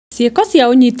Ciĩko cia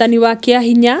ũnyitani wa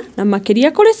kĩahinya na makĩria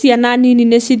kũrĩ ciana nini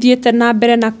nĩ cithiĩte na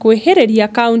mbere na kwĩhĩrĩria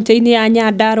kaunti-inĩ ya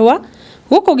Nyandarua,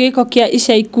 gũkũ gĩko kĩa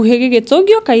ica ikuhĩ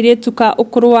gĩgĩtũngio kairĩtu ka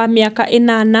ũkũrũ wa mĩaka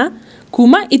 8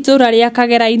 kuma itũra rĩa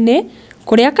Kagera-inĩ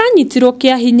kũrĩa kanyitirwo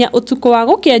kĩahinya ũtukũ wa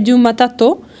gũkĩa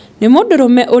Jumatatũ nĩ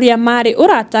mũndũrũme ũrĩa marĩ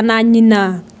ũrata na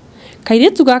nyina.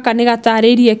 Kairĩtu gaka nĩ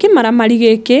gatarĩirie kĩmaramari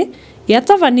gĩkĩ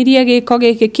gĩatabanirie gĩko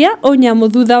gĩkĩ kĩa ũnyamũ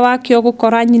thutha wakĩo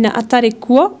gũkora nyina atarĩ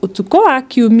kuo ũtukũ wa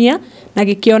Kiumia na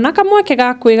gĩkĩona kamweke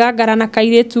ga kwĩgangara na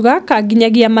kairĩtu gaka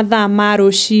nginyagia mathaa ma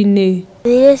rũcinĩ.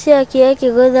 Thire ciake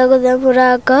akĩgũthagũtha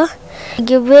mũrango,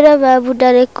 ngĩmwĩra babu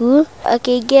ndarĩ ku,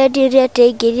 akĩingĩanĩria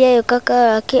ateingĩria yũka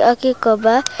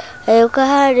akĩkomba, agĩũka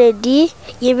haredi,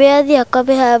 ngĩmwĩra thiĩ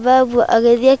akome ha babu,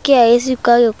 agĩthiĩ akĩoya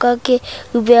gĩcuka agĩũka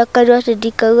akĩhumbĩra kanua atĩ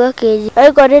ndikaigua kĩnyi.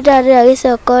 Ariko nĩ ndarĩra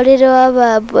gĩcoka ũrĩrĩ wa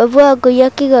babu, babu Wangũi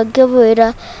akiuga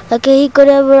ngĩmwĩra,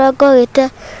 akĩhingũra mũrango agĩta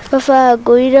baba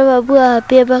Wangũi na babu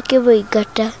Wahambia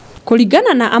makĩmũingata.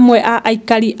 Kũringana na amwe a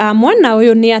aikari a mwena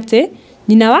ũyũ nĩ atĩ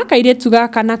nyina wa kairĩtu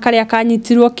gaka na karĩa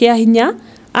kanyitirwo kĩahinya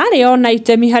arĩ ona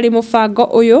itemi harĩ mũbango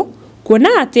ũyũ, kuona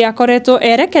atĩ akoretwo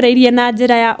erekereirie na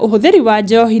njĩra ya ũhũthĩri wa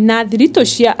njohi na thiritũ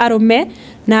cia arũme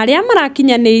na arĩa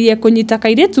marakinyanĩirie kũnyita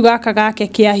kairĩtu gaka gake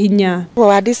kĩahinya.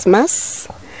 Wa Dismas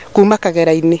kuma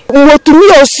Kagera-inĩ,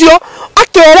 mũtumia ũcio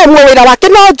akeremwo wĩra wake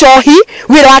no njohi,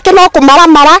 wĩra wake no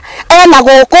kũmaramara, ena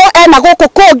gũkũ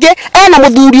kũngĩ, ena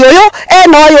mũthuri ũyũ,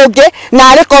 ena ũyũ ũngĩ, na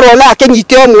arĩkorwo na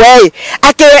akĩnyite ũmwe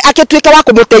akĩtuĩke wa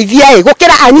kũmũteithia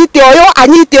gũkĩra anyite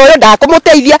ũyũ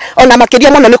ndakũmũteithia ona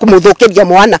makĩria mũno nĩ kũmũthũkĩria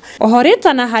mwana. Oho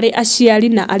rĩtana harĩ aciari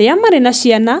na arĩa marĩ na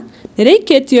ciana nĩ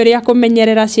rĩikĩtio rĩa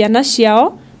kũmenyerera ciana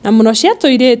ciao na mũno cia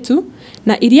tũirĩtu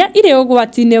na iria irĩ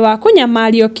ũgwati-inĩ wa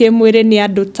kũnyamario kĩmwĩrĩ nĩ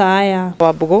andũ ta aya.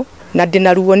 Wambũgũ na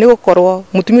ndĩna ruo nĩ gũkorwo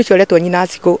mũtumia ũcio ũretwo nyina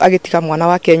Acikũ agĩtiga mwana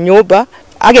wake nyũmba,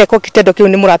 ageka kitendo kĩu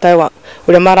nĩ mũrata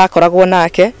ũrĩa marakoragwo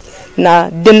nake, na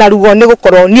ndĩna ruo nĩ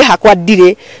gũkorwo niĩ hakwa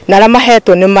ndirĩ na arĩa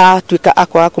mahetwo nĩ maratuĩka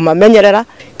akwaga kũmamenyerera,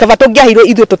 kaba tũngĩahirwo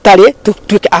ithuĩ tũtarĩ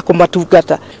tuĩke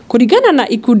akũmatungata. Kũringana na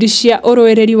ikundi cia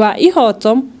ũrũĩrĩri wa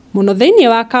ihoto mũno thĩinĩ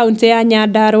wa kaunti ya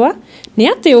Nyandarua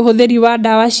nĩ atĩ ũhũthĩri wa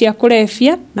ndawa cia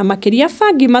kũrebia na makĩria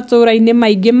bangi matũũra-inĩ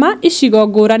maingĩ ma icigo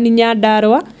ngũrani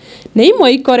Nyandarua nĩ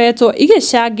imwe ikoretwo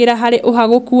igĩcangĩra harĩ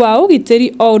ũhagũku wa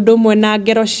ũgitĩri o ũndũ ũmwe na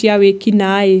ngero cia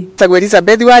wĩkinaĩ. Tagwo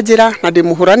Elizabeth Wanjĩra na ndĩ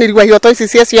mũhũranĩri wa ihoto ici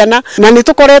cia ciana, na nĩ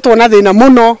tũkoretwo na thĩna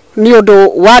mũno nĩ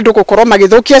ũndũ wa andũ gũkorwo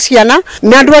magĩthũkia ciana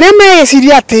na andũ arĩa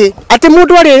meciria atĩ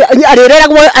mũndũ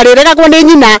arĩreragwo nĩ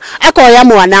nyina akoya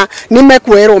mwana nĩ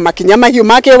mekuoerwo makinya mahiũ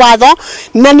ma kĩwatho,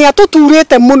 na nĩ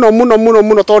atũturĩte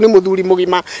mũno tondũ nĩ mũthuri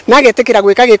mũgima na agetĩkĩra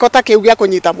gwĩka gĩko ta kĩu gĩa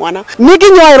kũnyita mwana, nĩ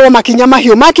nginya oerwo makinya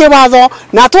mahiũ ma kĩwatho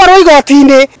na atwarwo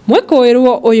igoti-inĩ.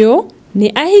 Mwĩkũĩrwo ũyũ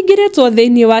nĩ ahingĩrĩtwo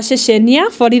thĩinĩ wa ceceni ya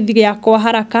borithi ya Kwa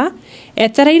Haraka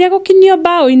etereire gũkinyio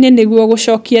mbaũ-inĩ nĩguo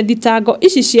gũcokia thitango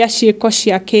ici cia ciĩko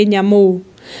cia kĩnyamũ.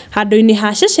 Handũ-inĩ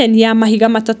ha ceceni ya Mahiga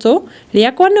Matatũ,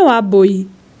 rĩakwa nĩ Wambũi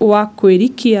wa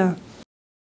kwĩrikia.